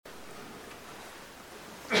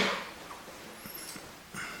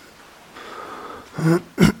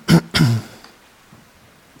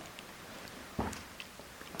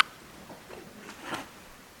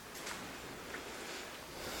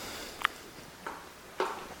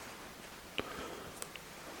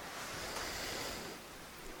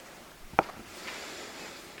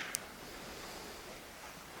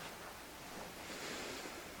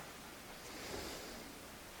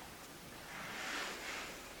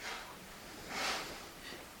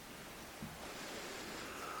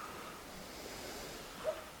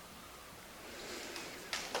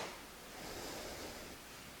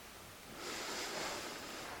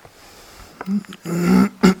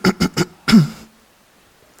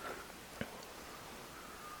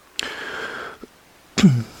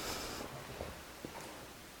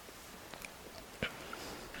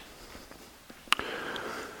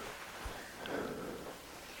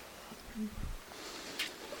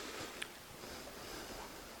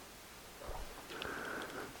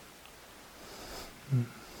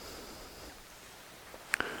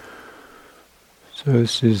So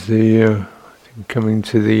this is the I think coming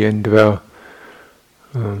to the end of our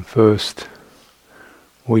first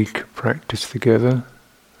week practice together,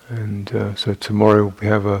 and so tomorrow we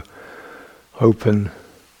have a open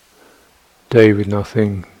day with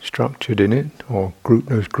nothing structured in it, or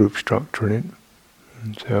no group structure in it.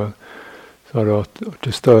 And so I'll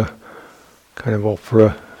just kind of offer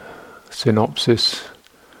a synopsis,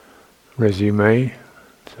 resume,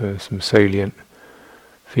 so some salient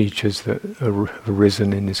features that have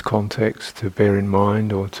arisen in this context to bear in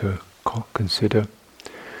mind or to consider.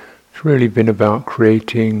 It's really been about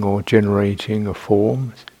creating or generating a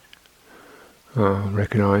form,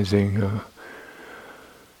 recognizing,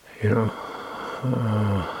 the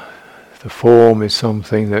form is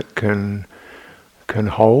something that can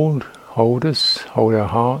hold us, hold our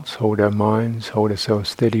hearts, hold our minds, hold ourselves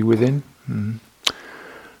steady within,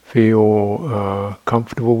 feel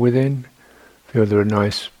comfortable within. Feel there are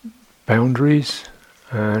nice boundaries,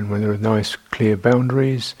 and when there are nice clear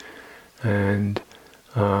boundaries, and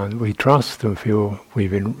we trust and feel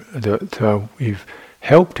that we've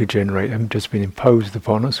helped to generate, they haven't just been imposed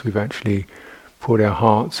upon us, we've actually put our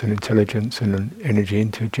hearts and intelligence and energy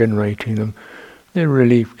into generating them. They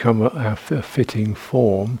really become a fitting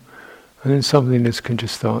form, and then something that can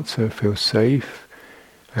just start to feel safe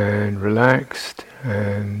and relaxed,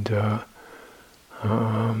 and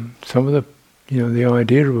some of the the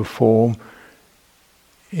idea of a form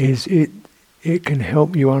is it can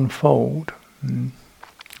help you unfold.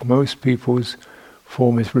 Most people's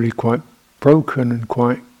form is really quite broken and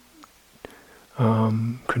quite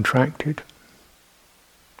contracted.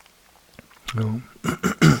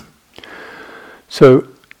 So,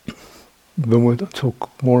 then we'll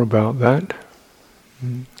talk more about that.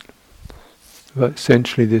 But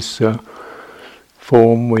essentially, this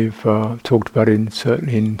form we've talked about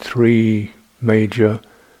certainly in three major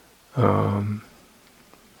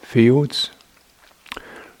fields.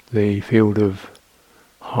 The field of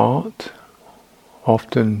heart,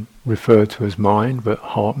 often referred to as mind, but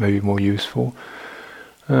heart may be more useful.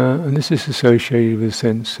 And this is associated with a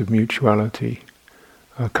sense of mutuality,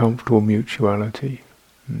 a comfortable mutuality.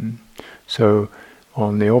 So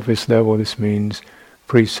on the obvious level, this means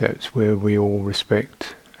precepts where we all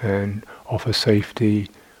respect and offer safety,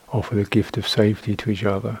 offer the gift of safety to each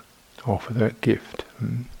other, offer that gift.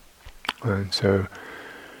 And so,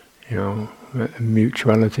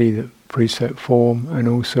 mutuality, the precept form, and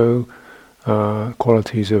also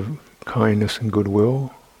qualities of kindness and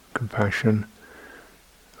goodwill, compassion,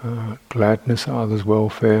 gladness at others'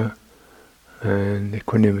 welfare, and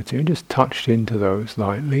equanimity. And just touched into those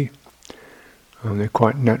lightly. They're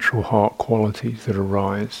quite natural heart qualities that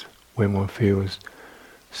arise when one feels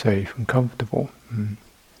safe and comfortable.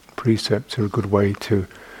 Precepts are a good way to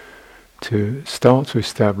start to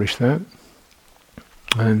establish that.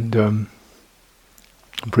 And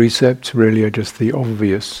precepts really are just the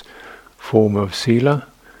obvious form of sila,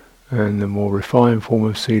 and the more refined form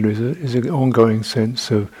of sila is an ongoing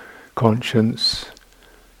sense of conscience,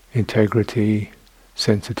 integrity,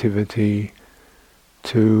 sensitivity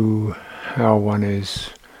to how one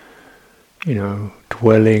is,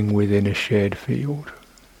 dwelling within a shared field.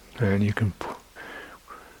 And you can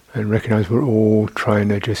and recognize we're all trying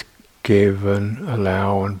to just give and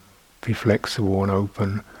allow and be flexible and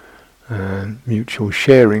open, and mutual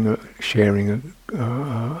sharing a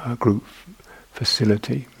group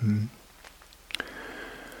facility.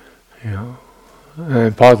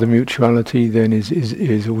 And part of the mutuality then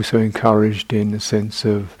is also encouraged in the sense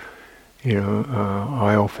of,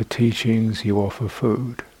 I offer teachings, you offer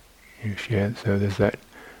food, you share. So there's that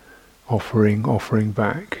offering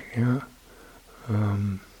back.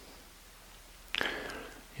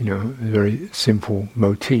 a very simple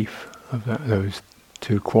motif of those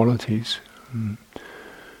two qualities.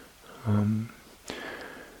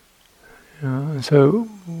 So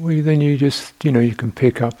you just, you can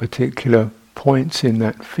pick up particular points in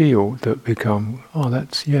that field that become,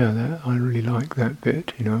 that I really like that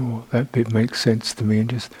bit, or that bit makes sense to me, and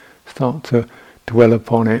just start to dwell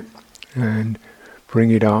upon it and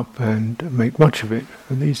bring it up and make much of it.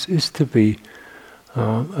 And this is to be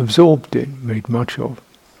absorbed in, made much of.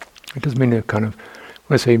 It doesn't mean when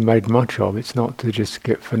I say made much of, it's not to just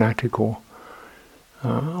get fanatical,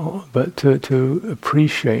 but to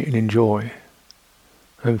appreciate and enjoy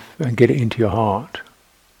and get it into your heart.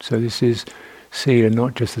 So this is sila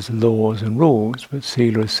not just as laws and rules, but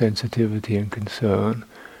sila as sensitivity and concern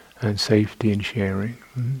and safety and sharing.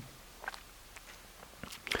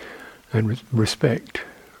 And respect.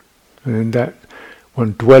 And that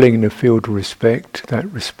one dwelling in the field of respect, that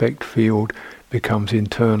respect field becomes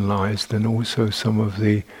internalized, and also some of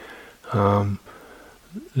the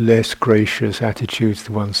less gracious attitudes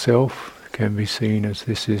to oneself can be seen as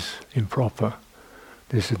this is improper,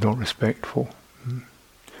 this is not respectful.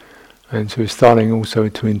 And so we're starting also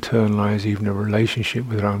to internalize even a relationship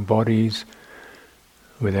with our own bodies,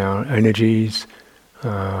 with our energies,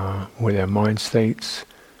 with our mind states,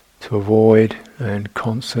 to avoid and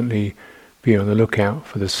constantly be on the lookout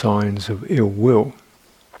for the signs of ill will.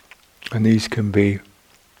 And these can be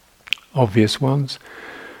obvious ones,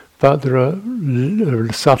 but there are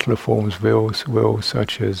subtler forms of will,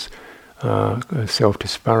 such as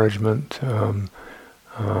self-disparagement,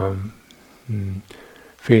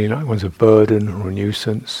 feeling like one's a burden or a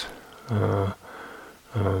nuisance,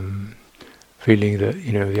 feeling that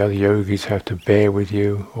the other yogis have to bear with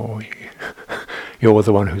you, or you're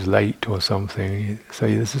the one who's late or something. So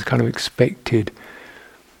this is kind of expected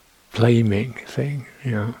blaming thing,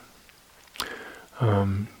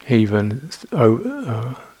 even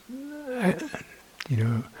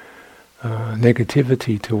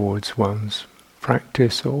negativity towards one's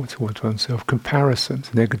practice or towards oneself,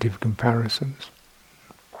 comparisons, negative comparisons.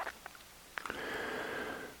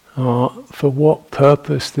 For what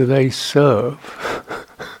purpose do they serve?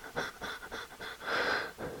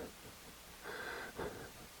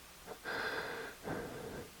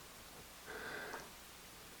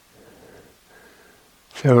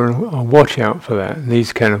 So I'll watch out for that. And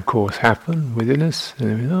these can, of course, happen within us.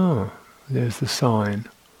 And there's the sign.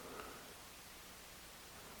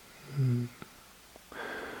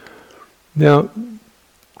 Now,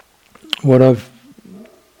 what I've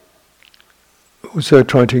also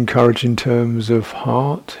tried to encourage in terms of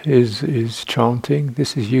heart is chanting.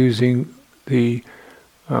 This is using the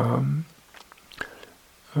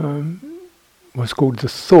what's called the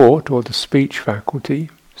thought or the speech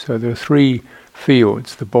faculty. So there are three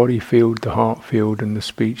fields: the body field, the heart field, and the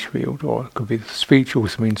speech field. Or it could be, the speech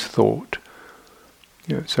also means thought.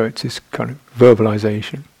 So it's this kind of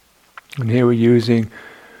verbalization. And here we're using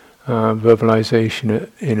verbalization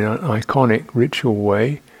in an iconic ritual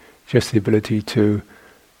way, just the ability to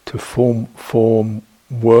form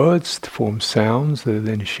words, to form sounds that are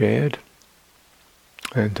then shared,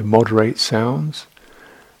 and to moderate sounds,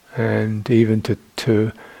 and even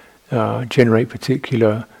to generate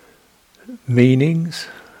particular meanings,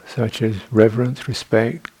 such as reverence,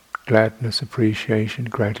 respect, gladness, appreciation,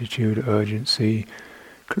 gratitude, urgency,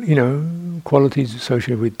 qualities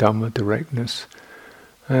associated with dhamma, directness.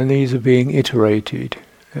 And these are being iterated,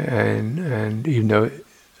 and even though,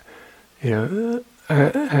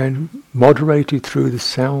 and moderated through the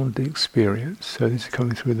sound experience. So this is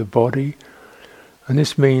coming through the body, and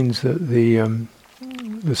this means that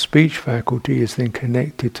the speech faculty is then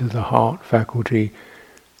connected to the heart faculty,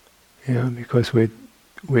 because we're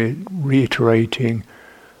reiterating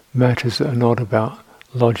matters that are not about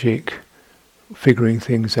logic, figuring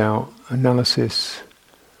things out, analysis,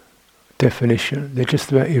 definition. They're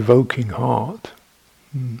just about evoking heart.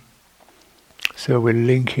 So we're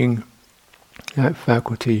linking that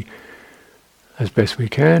faculty as best we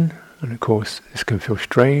can, and of course this can feel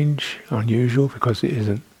strange, unusual, because it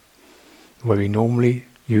isn't the way we normally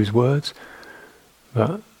use words,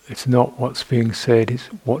 but it's not what's being said, it's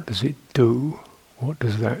what does it do? What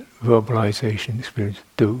does that verbalization experience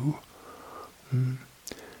do?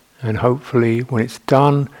 And hopefully when it's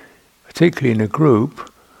done, particularly in a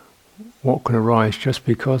group, what can arise just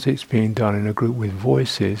because it's being done in a group with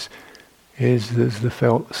voices is there's the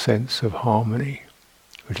felt sense of harmony,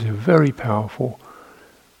 which is a very powerful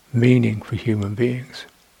meaning for human beings.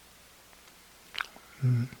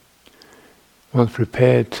 One's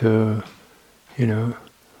prepared to,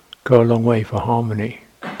 go a long way for harmony,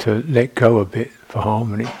 to let go a bit for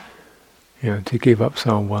harmony. to give up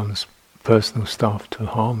some of one's personal stuff to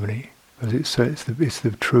harmony, because it's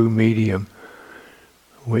the true medium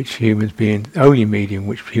which only medium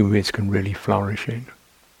which human beings can really flourish in.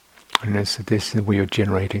 And this is where you're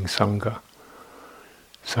generating sangha.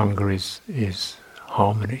 Sangha is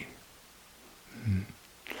harmony.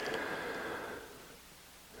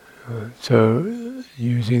 So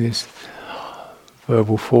using these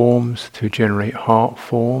verbal forms to generate heart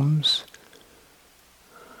forms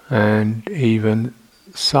and even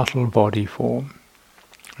subtle body form.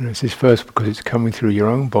 And this is first because it's coming through your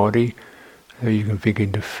own body, so you can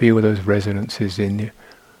begin to feel those resonances in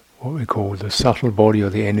what we call the subtle body or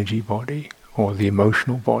the energy body or the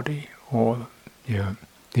emotional body, or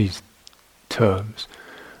these terms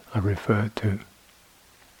are referred to.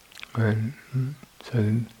 And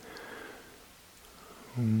so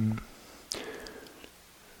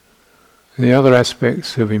the other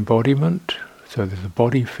aspects of embodiment, so there's the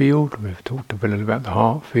body field, we've talked a little about the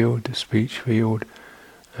heart field, the speech field,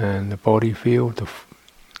 and the body field,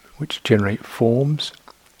 which generate forms.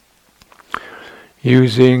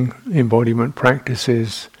 Using embodiment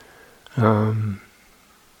practices in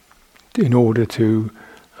order to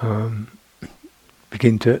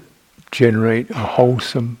begin to generate a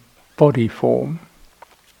wholesome body form,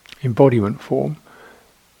 embodiment form.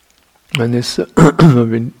 And this I've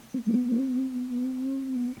been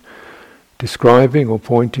describing or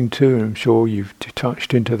pointing to, and I'm sure you've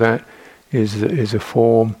touched into that, is a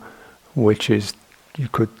form which is, you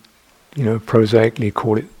could prosaically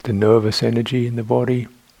call it the nervous energy in the body,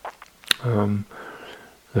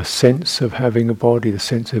 the sense of having a body, the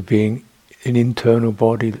sense of being an internal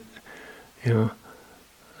body,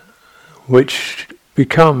 which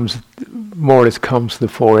becomes more or less comes to the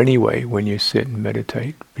fore anyway when you sit and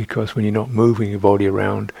meditate, because when you're not moving your body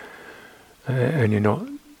around and you're not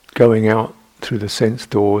going out through the sense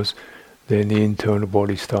doors, then the internal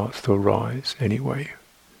body starts to arise anyway,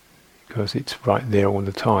 because it's right there all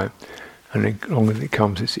the time. And as long as it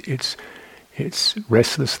comes, it's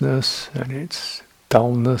restlessness and it's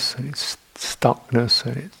dullness and it's stuckness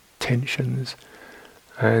and it's tensions,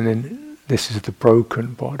 and then this is the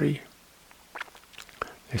broken body.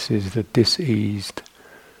 This is the diseased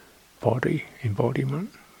body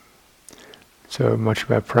embodiment. So much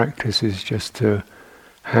of our practice is just to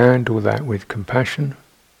handle that with compassion,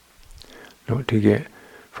 not to get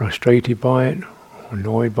frustrated by it,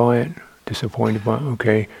 annoyed by it, disappointed by it.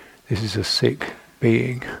 Okay, this is a sick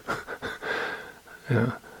being.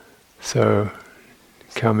 So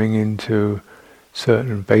coming into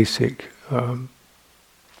certain basic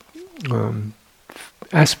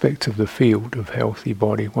aspects of the field of healthy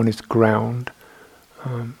body. One is ground.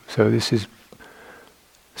 So this is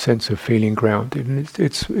sense of feeling grounded, and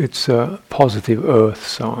it's a positive earth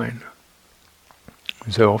sign.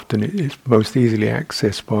 So often it's most easily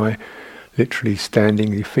accessed by literally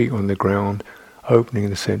standing your feet on the ground, opening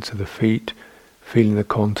the sense of the feet, feeling the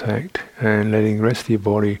contact, and letting the rest of your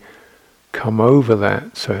body come over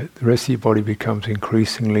that. So the rest of your body becomes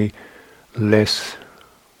increasingly less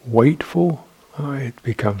weightful. It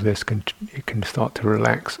becomes less. It can start to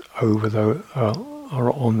relax over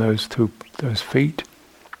or on those feet,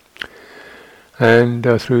 and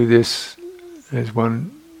through this, as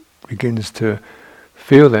one begins to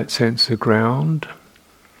feel that sense of ground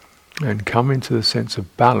and come into the sense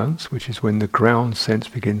of balance, which is when the ground sense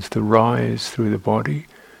begins to rise through the body.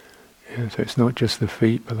 So it's not just the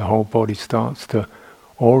feet, but the whole body starts to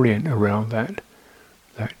orient around that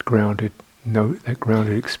grounded note, that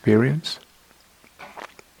grounded experience.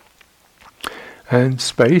 And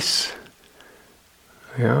space,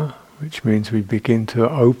 which means we begin to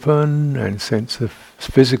open and sense the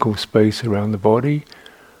physical space around the body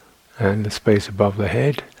and the space above the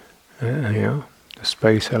head, the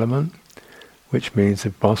space element, which means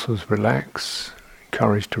the muscles relax,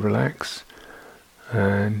 encouraged to relax,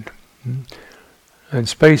 and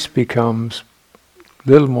space becomes a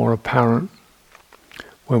little more apparent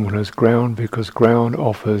when one has ground, because ground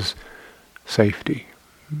offers safety,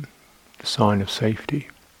 a sign of safety.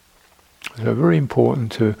 So very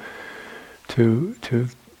important to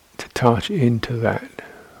touch into that.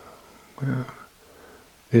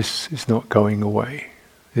 This is not going away.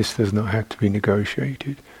 This does not have to be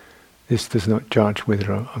negotiated. This does not judge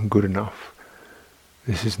whether I'm good enough.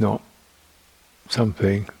 This is not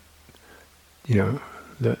something,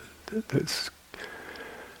 that's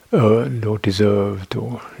earned or deserved,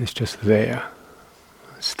 or it's just there.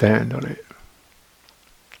 Stand on it.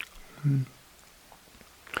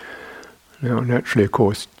 Now, naturally, of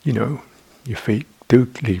course, your feet do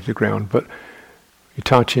leave the ground, but you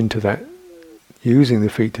touch into that, using the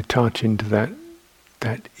feet to touch into that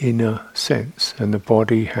that inner sense, and the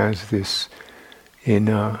body has this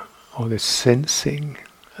inner, or this sensing.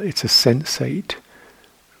 It's a sensate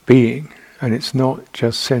being, and it's not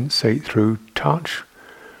just sensate through touch,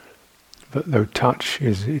 but though touch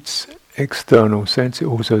is its external sense, it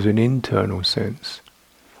also has an internal sense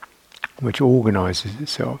which organizes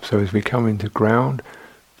itself. So as we come into ground,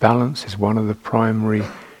 balance is one of the primary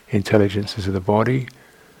intelligences of the body,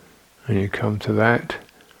 and you come to that,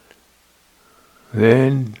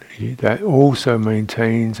 then that also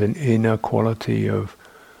maintains an inner quality of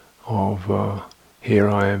here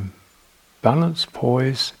I am balanced,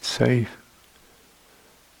 poised, safe,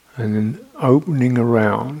 and then opening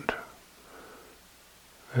around,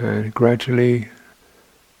 and gradually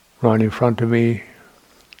right in front of me,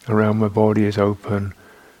 around my body is open,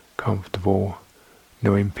 comfortable,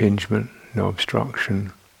 no impingement, no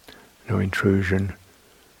obstruction, no intrusion.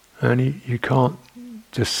 And you can't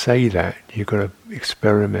just say that, you've got to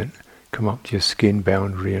experiment, come up to your skin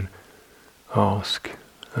boundary and ask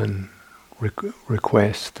and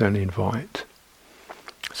request and invite.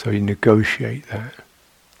 So you negotiate that.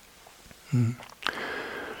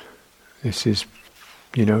 This is,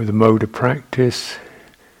 the mode of practice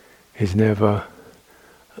is never,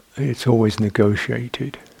 it's always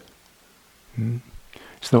negotiated.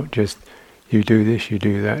 It's not just you do this, you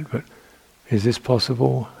do that, but is this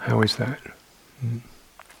possible? How is that?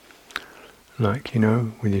 Like,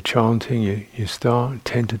 when you're chanting, you start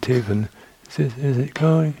tentative and is it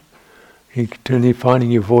going? You're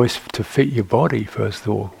finding your voice to fit your body. First of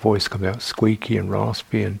all, voice comes out squeaky and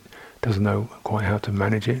raspy and doesn't know quite how to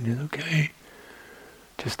manage it. And okay,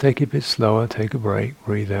 just take it a bit slower, take a break,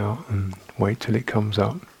 breathe out and wait till it comes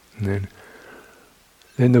up. And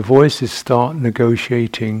then the voices start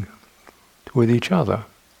negotiating with each other.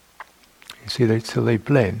 You see, so they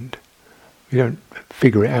blend. You don't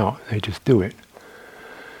figure it out, they just do it.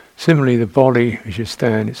 Similarly, the body, as you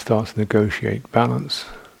stand, it starts to negotiate balance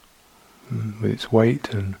with its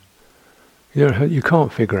weight, and you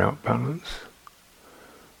can't figure out balance.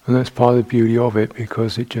 And that's part of the beauty of it,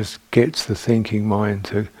 because it just gets the thinking mind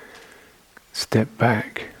to step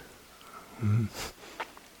back. And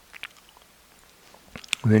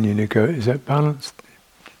then you go, is that balanced?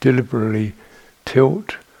 Deliberately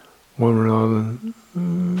tilt one another,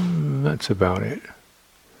 that's about it.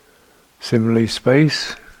 Similarly,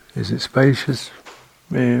 space, is it spacious?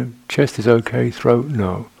 Yeah, chest is okay, throat,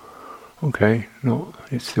 no. Okay, no,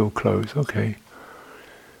 it's still closed, okay.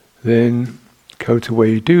 Then go to where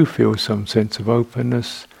you do feel some sense of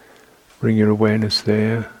openness, bring your awareness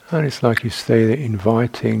there, and it's like you stay there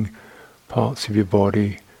inviting parts of your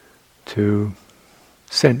body to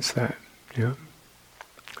sense that.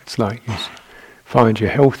 It's like you find your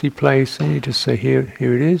healthy place and you just say, here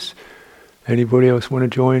it is. Anybody else want to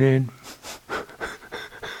join in?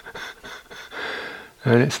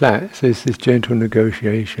 And it's that. So it's this gentle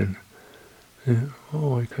negotiation.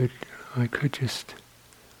 I could just.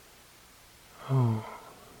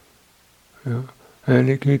 And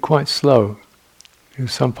it can be quite slow.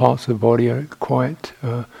 Some parts of the body are quite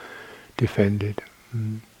defended.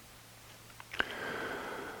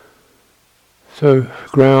 So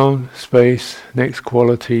ground, space, next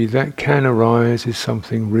quality, that can arise is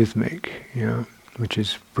something rhythmic, which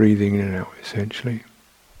is breathing in and out essentially.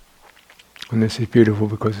 And this is beautiful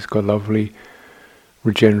because it's got a lovely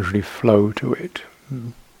regenerative flow to it.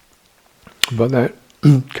 But that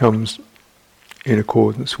comes in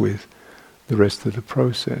accordance with the rest of the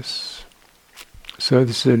process. So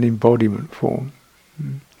this is an embodiment form.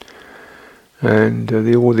 And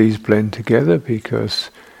all these blend together because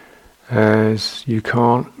as you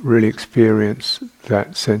can't really experience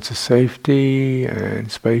that sense of safety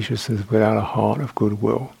and spaciousness without a heart of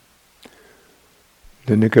goodwill.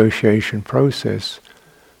 The negotiation process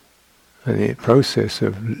and the process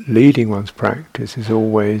of leading one's practice is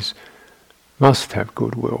always must have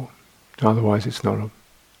goodwill. Otherwise, it's not a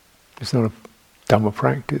dhamma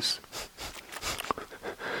practice.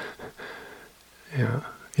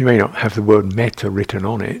 You may not have the word metta written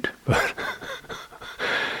on it, but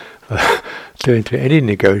to any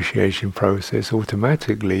negotiation process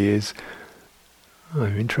automatically is,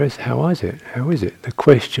 I'm interested, how is it? How is it? The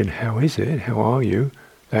question, how is it? How are you?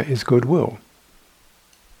 That is goodwill.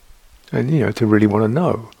 And to really want to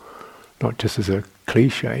know, not just as a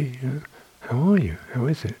cliche, how are you? How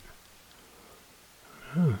is it?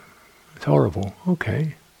 Oh, it's horrible.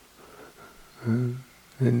 Okay. Then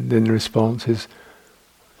the response is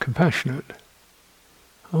compassionate.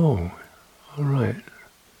 Oh, all right.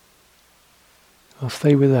 I'll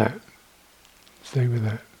stay with that. Stay with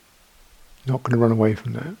that. Not going to run away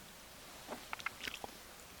from that.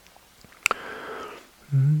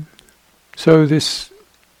 So this,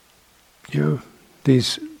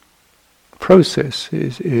 these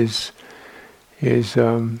processes is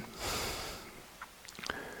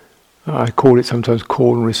I call it sometimes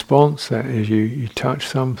call and response. That is, you touch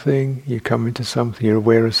something, you come into something, you're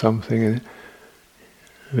aware of something, and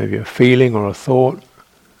maybe a feeling or a thought,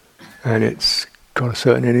 and it's got a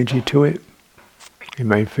certain energy to it. You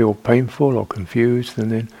may feel painful or confused,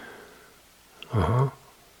 and then, how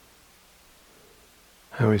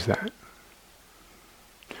is that?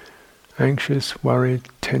 Anxious, worried,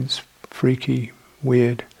 tense, freaky,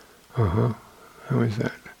 weird. How is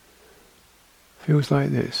that? Feels like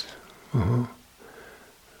this. And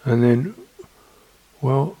then,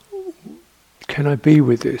 well, can I be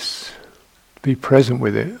with this? Be present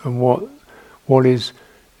with it, and what is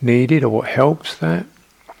needed or what helps that,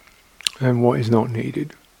 and what is not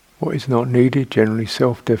needed. What is not needed, generally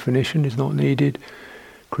self-definition is not needed,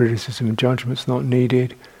 criticism and judgment is not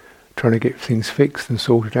needed, trying to get things fixed and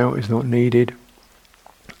sorted out is not needed,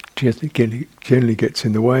 just generally gets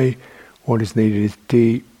in the way. What is needed is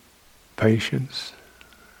deep patience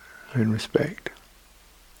and respect.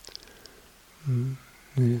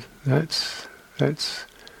 That's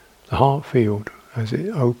the heart field as it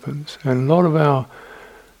opens. And a lot of our,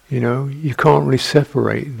 you can't really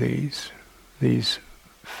separate these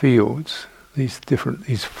fields, these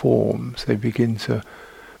forms. They begin to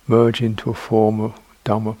merge into a form of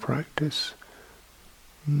dhamma practice.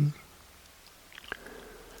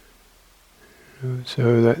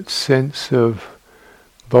 So that sense of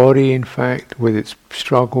body, in fact, with its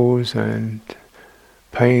struggles and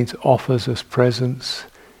pains, offers us presence.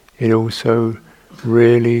 It also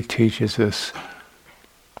really teaches us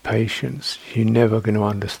patience. You're never going to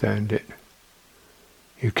understand it.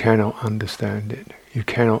 You cannot understand it. You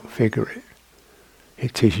cannot figure it.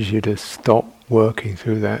 It teaches you to stop working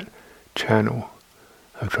through that channel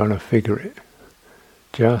of trying to figure it.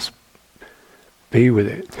 Just be with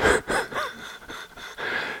it.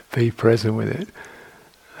 Be present with it.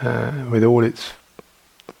 With all its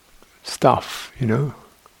stuff,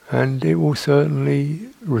 and it will certainly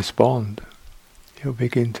respond. It'll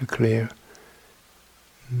begin to clear.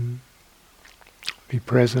 Be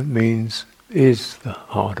present is the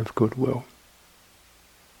heart of goodwill.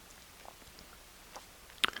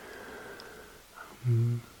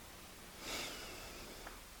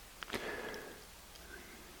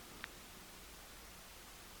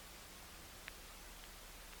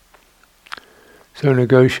 So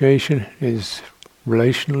negotiation is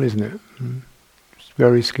relational, isn't it? It's a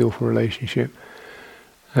very skillful relationship.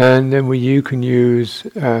 And then you can use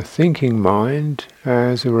a thinking mind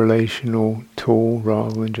as a relational tool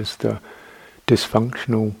rather than just a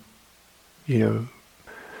dysfunctional,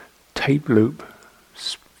 tape loop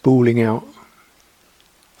spooling out.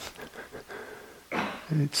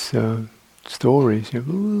 It's stories.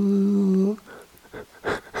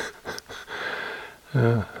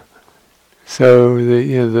 So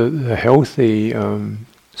the healthy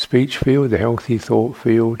speech field, the healthy thought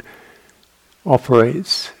field,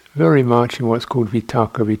 operates very much in what's called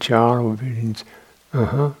vitakka vichara, which means,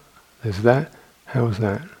 there's that, how's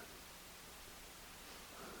that?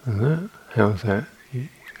 And that, how's that? You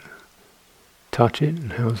touch it,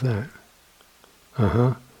 and how's that?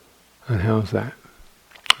 And how's that?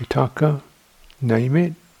 Vitakka, name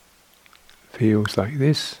it, feels like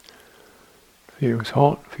this, feels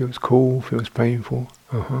hot, feels cool, feels painful,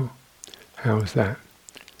 how's that?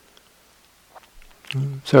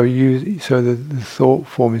 So the thought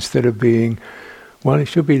form, instead of being, well, it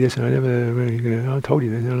should be this, and I never really, I told you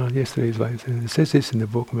this yesterday. It's like it says this in the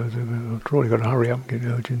book. I've probably got to hurry up, get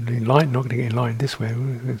urgently enlightened. Not going to get enlightened this way.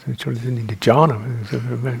 It's into jhana.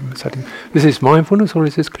 Is this mindfulness or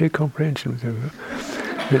is this clear comprehension?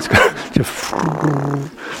 It's just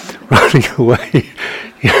running away.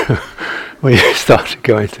 When you start to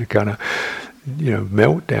go into kind of,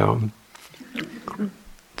 meltdown.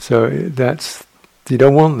 So you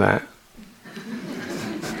don't want that.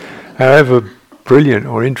 However brilliant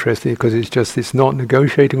or interesting, because it's not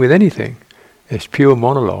negotiating with anything. It's pure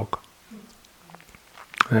monologue.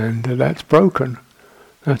 And that's broken.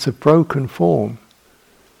 That's a broken form.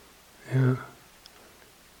 Yeah.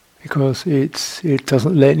 Because it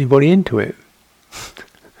doesn't let anybody into it.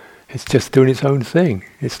 It's just doing its own thing.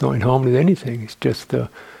 It's not in harmony with anything. It's just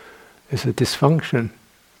it's a dysfunction.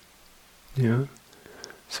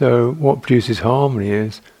 So what produces harmony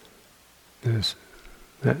is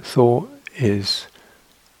that thought is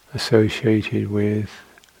associated with,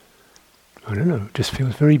 I don't know, just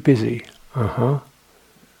feels very busy.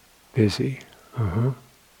 Busy.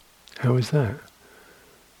 How is that?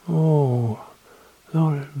 Oh,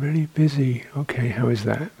 Lord, really busy. Okay, how is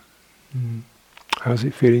that? How's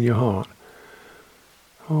it feel in your heart?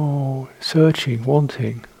 Oh, searching,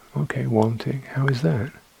 wanting. Okay, wanting. How is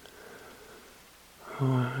that?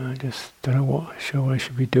 Oh, I just don't know what I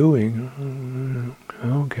should be doing.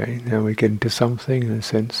 Okay, now we get into something in a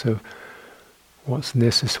sense of what's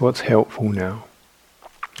necessary, what's helpful now.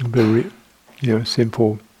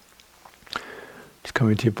 Simple. Just come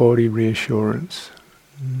into your body, reassurance.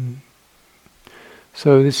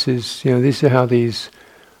 So this is, these are how these.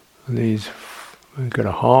 You've got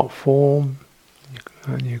a heart form,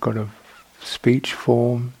 and you've got a speech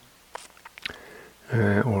form,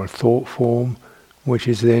 or a thought form, which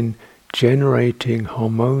is then generating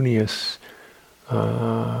harmonious,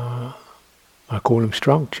 I call them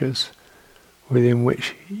structures, within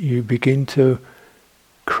which you begin to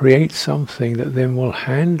create something that then will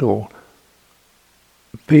handle,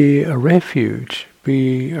 be a refuge,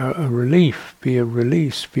 be a relief, be a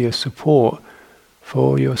release, be a support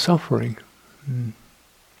for your suffering.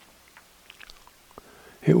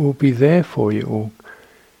 It will be there for you.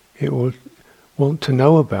 It will want to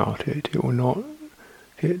know about it. It will not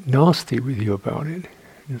get nasty with you about it.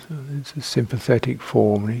 It's a sympathetic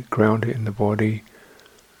form, and you ground it in the body.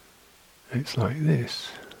 It's like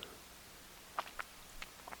this.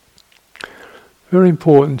 Very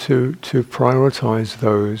important to prioritize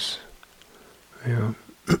those.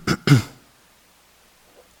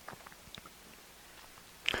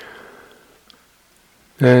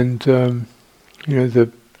 And the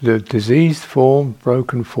diseased form,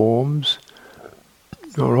 broken forms,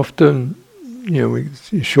 are often,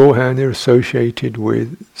 in shorthand, they're associated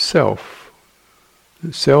with self.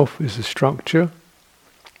 Self is a structure.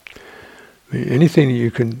 I mean, anything that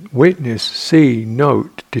you can witness, see,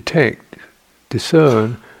 note, detect,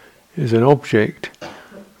 discern is an object,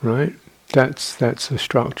 right? That's a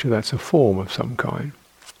structure. That's a form of some kind,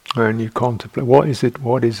 and you contemplate what is it.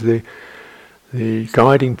 What is the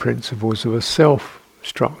guiding principles of a self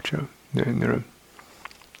structure? And there are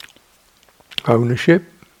ownership,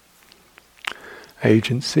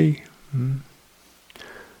 agency.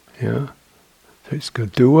 So it's a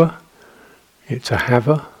doer. It's a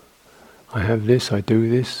haver. I have this. I do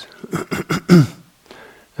this.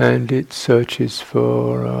 And it searches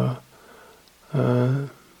for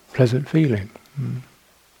pleasant feeling,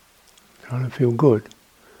 trying to feel good,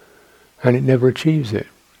 and it never achieves it.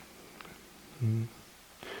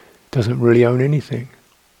 Doesn't really own anything.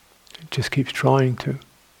 It just keeps trying to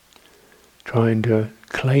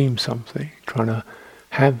claim something, trying to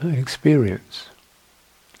have an experience.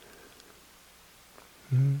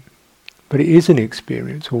 But it is an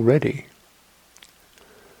experience already.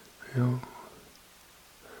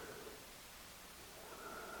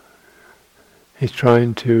 It's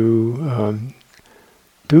trying to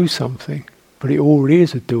do something, but it already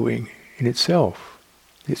is a doing in itself.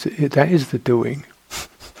 That is the doing.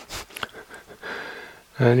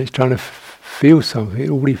 And it's trying to feel something. It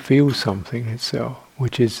already feels something in itself,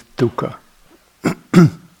 which is dukkha.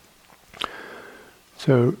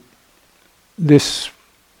 So this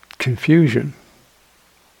confusion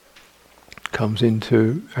comes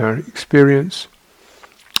into our experience,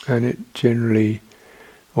 and it generally,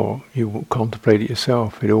 or you will contemplate it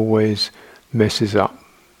yourself, it always messes up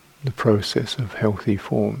the process of healthy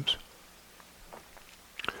forms,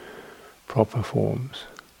 proper forms.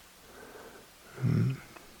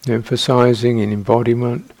 Emphasizing in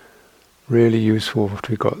embodiment, really useful if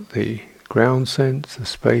we've got the ground sense, the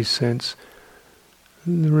space sense,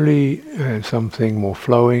 really something more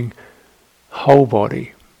flowing, whole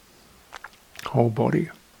body.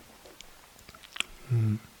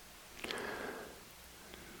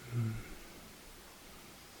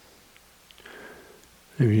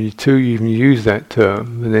 You can use that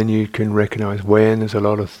term, and then you can recognize when there's a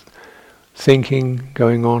lot of thinking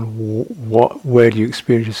going on. Where do you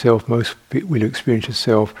experience yourself? Most will experience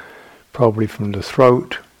yourself probably from the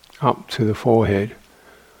throat up to the forehead,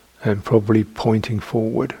 and probably pointing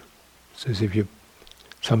forward. It's as if you're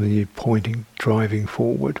pointing, driving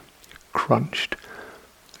forward, crunched.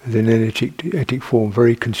 There's an energetic form,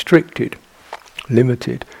 very constricted,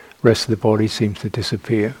 limited. Rest of the body seems to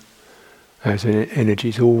disappear. As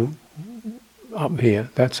energy's all up here,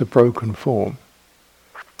 that's a broken form.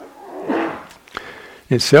 In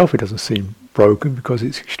itself, it doesn't seem broken because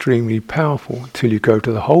it's extremely powerful until you go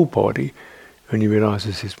to the whole body and you realize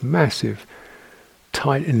there's this massive,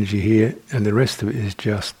 tight energy here, and the rest of it is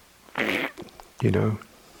just,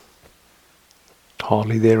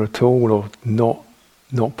 hardly there at all, or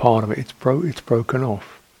not part of it. It's broken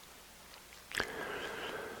off.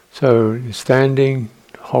 So standing,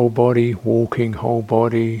 whole body, walking, whole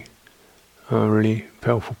body, are really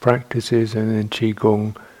powerful practices, and then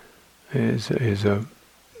Qigong is a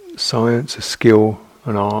science, a skill,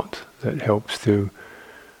 an art that helps to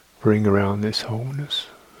bring around this wholeness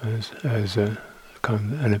as a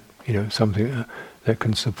kind of, and a, something that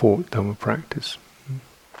can support Dhamma practice.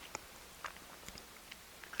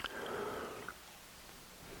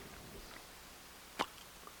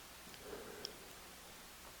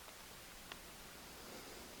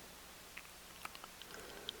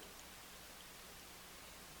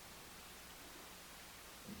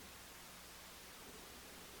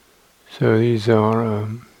 So these are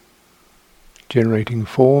generating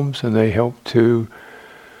forms, and they help to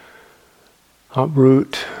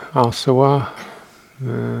uproot asava,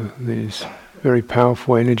 these very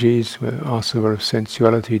powerful energies, where asava of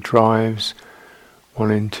sensuality drives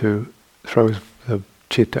wanting to throw the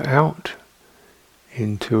citta out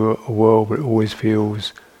into a world where it always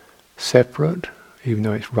feels separate, even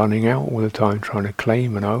though it's running out all the time trying to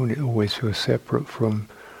claim and own, it always feels separate from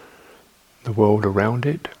the world around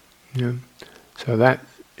it. So that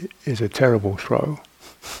is a terrible throw,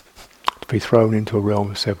 to be thrown into a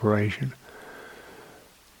realm of separation.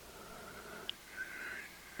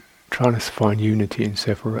 Trying to find unity in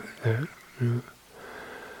separate.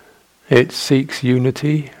 It seeks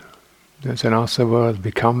unity. That's an asava,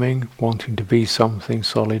 becoming, wanting to be something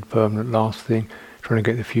solid, permanent, lasting, trying to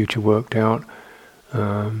get the future worked out,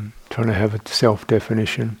 trying to have a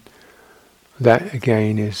self-definition. That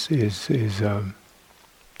again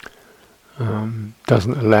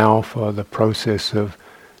doesn't allow for the process of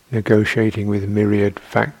negotiating with myriad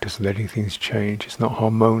factors and letting things change. It's not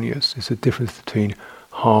harmonious. There's a difference between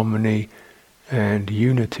harmony and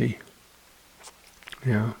unity.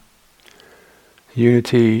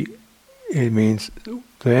 Unity, it means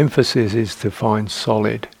the emphasis is to find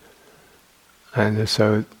solid, and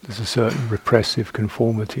so there's a certain repressive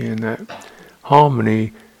conformity in that.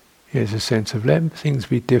 Harmony is a sense of let things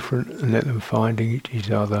be different and let them find each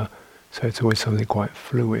other. So it's always something quite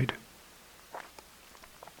fluid.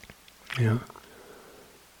 Right?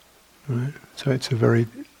 So it's a very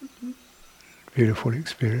beautiful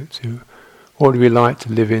experience. What would we like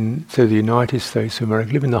to live in, to the United States of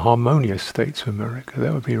America, live in the harmonious states of America?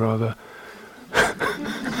 That would be rather... that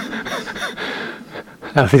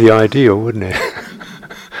would be the ideal, wouldn't it?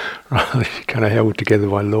 Rather kind of held together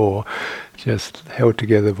by law, just held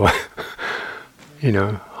together by,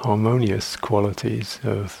 harmonious qualities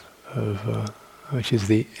of which is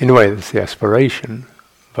in a way that's the aspiration,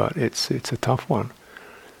 but it's a tough one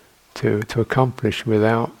to accomplish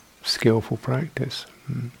without skillful practice.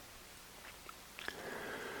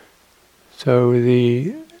 So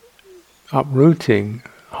the uprooting,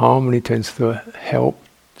 harmony tends to help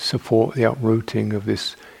support the uprooting of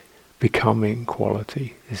this becoming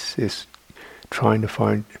quality, this trying to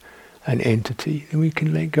find an entity, and we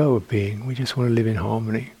can let go of being. We just want to live in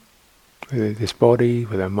harmony with this body,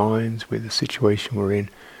 with our minds, with the situation we're in.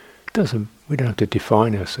 We don't have to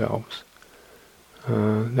define ourselves.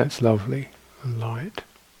 That's lovely and light.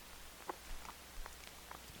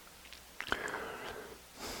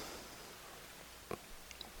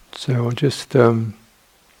 So I'll just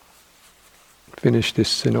finish this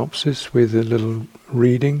synopsis with a little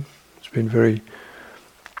reading. It's been very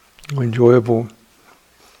enjoyable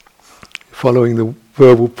following the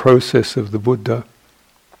verbal process of the Buddha.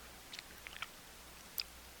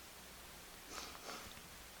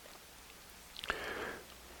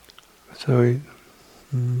 So,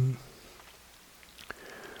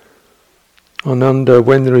 Ananda,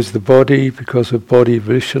 when there is the body, because of body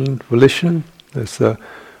volition, there's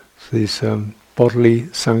these bodily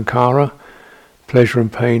sankhara, pleasure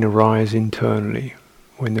and pain arise internally.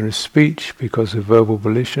 When there is speech, because of verbal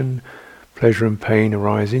volition, pleasure and pain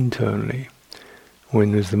arise internally.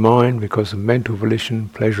 When there is the mind, because of mental volition,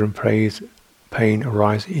 pleasure and pain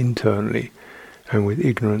arise internally, and with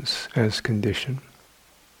ignorance as condition.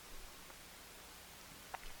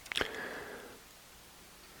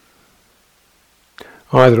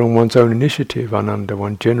 Either on one's own initiative, Ananda,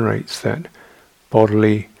 one generates that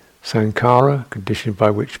bodily sankhara, conditioned by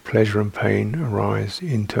which pleasure and pain arise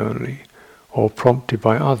internally, or prompted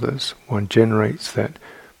by others, one generates that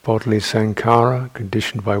bodily sankhara,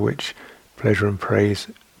 conditioned by which pleasure and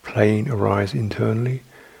pain arise internally.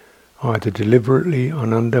 Either deliberately,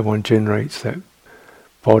 Ananda, one generates that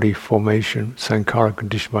body formation, sankhara,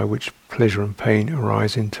 conditioned by which pleasure and pain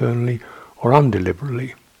arise internally, or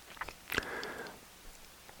undeliberately.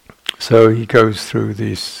 So he goes through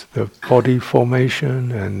the body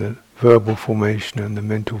formation and the verbal formation and the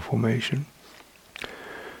mental formation.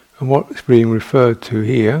 And what's being referred to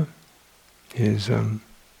here is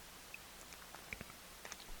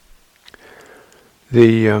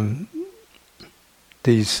these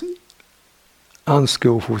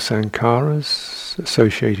unskillful sankharas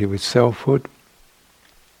associated with selfhood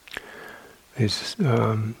is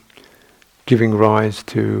giving rise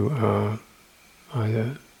to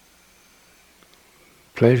either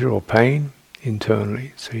pleasure or pain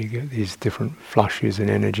internally. So you get these different flushes and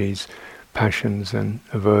energies, passions and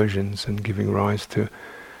aversions, and giving rise to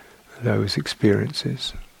those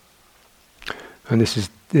experiences. And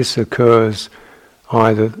this occurs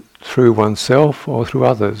either through oneself or through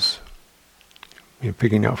others. You're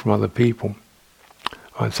picking up from other people,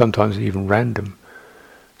 and sometimes even random.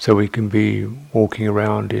 So we can be walking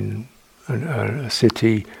around in a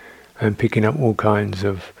city and picking up all kinds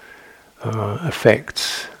of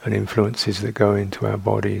effects and influences that go into our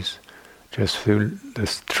bodies, just through the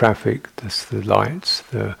traffic, the lights,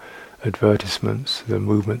 the advertisements, the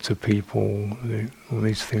movements of people, all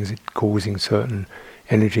these things causing certain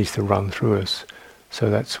energies to run through us.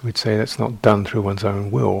 So we'd say that's not done through one's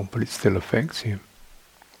own will, but it still affects you.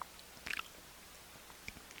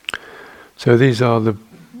 So these are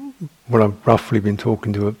what I've roughly been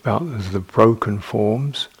talking about as the broken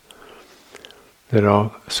forms that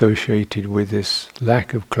are associated with this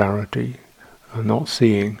lack of clarity, not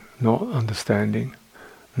seeing, not understanding,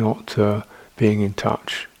 not being in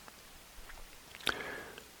touch.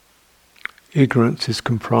 Ignorance is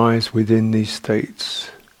comprised within these states,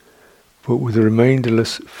 but with the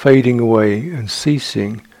remainderless fading away and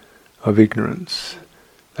ceasing of ignorance,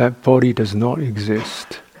 that body does not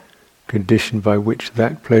exist, conditioned by which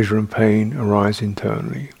that pleasure and pain arise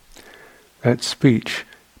internally. That speech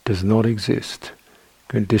does not exist,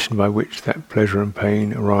 conditioned by which that pleasure and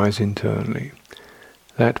pain arise internally.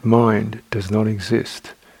 That mind does not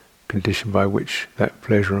exist, conditioned by which that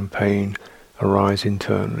pleasure and pain arise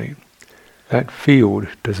internally. That field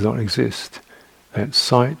does not exist, that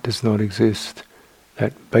sight does not exist,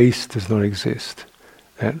 that base does not exist,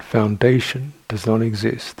 that foundation does not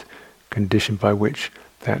exist, conditioned by which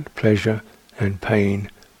that pleasure and pain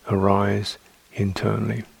arise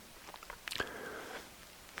internally.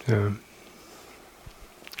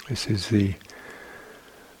 This is the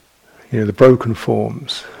broken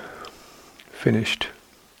forms finished.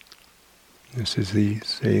 This is the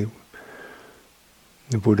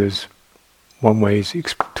Buddha's one way is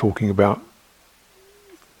talking about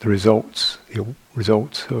the results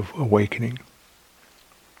of awakening.